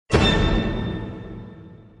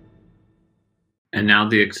And now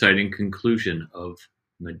the exciting conclusion of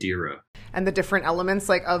Madeira. And the different elements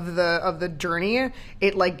like of the journey,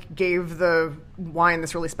 it like gave the wine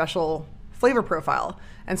this really special flavor profile.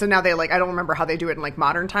 And so now they like, I don't remember how they do it in like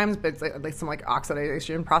modern times, but it's like some like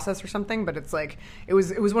oxidation process or something. But it's like it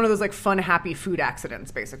was one of those like fun, happy food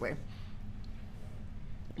accidents, basically.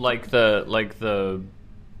 Like the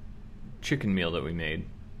chicken meal that we made,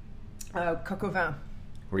 Coq au vin.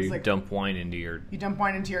 where you like- dump wine into your. You dump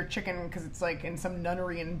wine into your chicken because it's like in some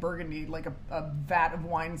nunnery in Burgundy, like a vat of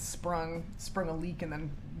wine sprung a leak and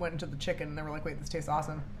then went into the chicken, and they were like, "Wait, this tastes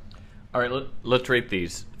awesome." All right, let's rate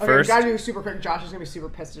these. Okay, First, gotta do super quick. Josh is gonna be super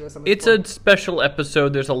pissed at us. On this it's a special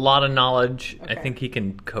episode. There's a lot of knowledge. I Okay. think he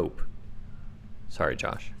can cope. Sorry,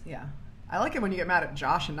 Josh. Yeah, I like it when you get mad at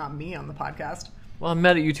Josh and not me on the podcast. Well, I'm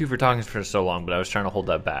mad at you two for talking for so long, but I was trying to hold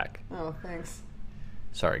that back. Oh, thanks.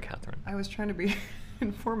 Sorry, Catherine. I was trying to be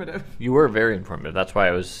informative. You were very informative. That's why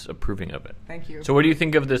I was approving of it. Thank you. So, what do you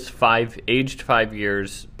think of this aged 5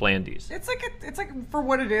 years Blandies? It's like for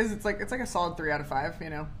what it is. It's like a solid 3 out of 5. You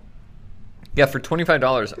know. Yeah, for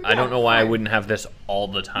 $25, I don't know why I fine. wouldn't have this all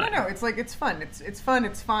the time. No. It's like it's fun. It's fun.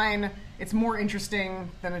 It's fine. It's more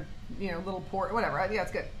interesting than a little port. Whatever. Yeah,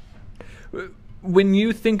 it's good. When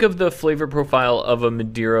you think of the flavor profile of a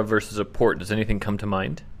Madeira versus a port, does anything come to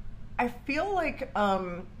mind? I feel like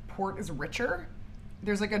port is richer.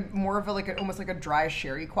 There's like a more of a almost like a dry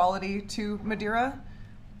sherry quality to Madeira.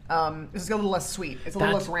 It's a little less sweet. It's a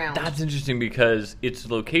little less round. That's interesting because its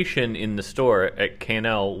location in the store at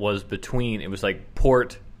K&L was between, it was like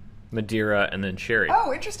port, Madeira, and then sherry.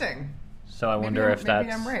 Oh, interesting. So I wonder if that's...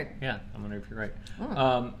 Maybe I'm right. Yeah, I wonder if you're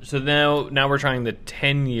right. So now we're trying the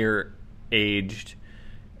 10-year aged,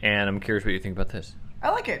 and I'm curious what you think about this. I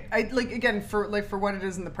like it. I like again for what it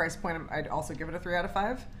is in the price point. I'd also give it a 3 out of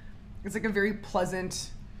 5. It's like a very pleasant,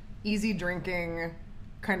 easy drinking,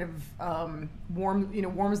 kind of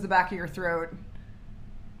warms the back of your throat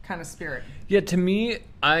kind of spirit. Yeah, to me,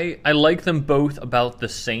 I like them both about the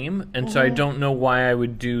same, and so I don't know why I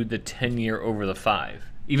would do the 10-year over the 5.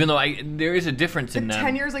 Even though there is a difference in The them.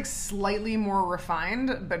 10 years like slightly more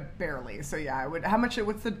refined, but barely. So yeah, I would. How much?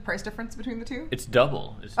 What's the price difference between the two? It's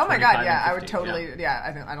double. It's Oh my god, 25 yeah, and I would 50, totally.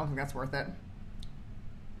 Yeah, I don't think that's worth it.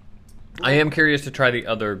 I am curious to try the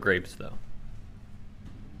other grapes, though.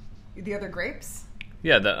 The other grapes?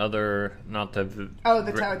 Yeah, the other, not the... Oh,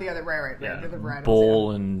 the other, right, Yeah, the other varietals.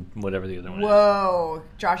 bowl and whatever the other one is. Whoa,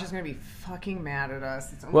 Josh is gonna be fucking mad at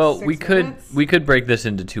us. It's almost Well, 6 minutes. we could break this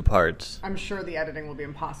into 2 parts. I'm sure the editing will be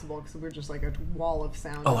impossible because we're just like a wall of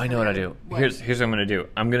sound. Oh, I know what I do. What? Here's what I'm going to do.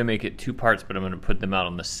 I'm going to make it 2 parts, but I'm going to put them out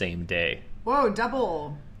on the same day. Whoa,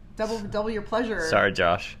 double your pleasure. Sorry,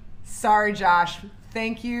 Josh. Sorry, Josh.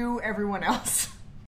 Thank you, everyone else.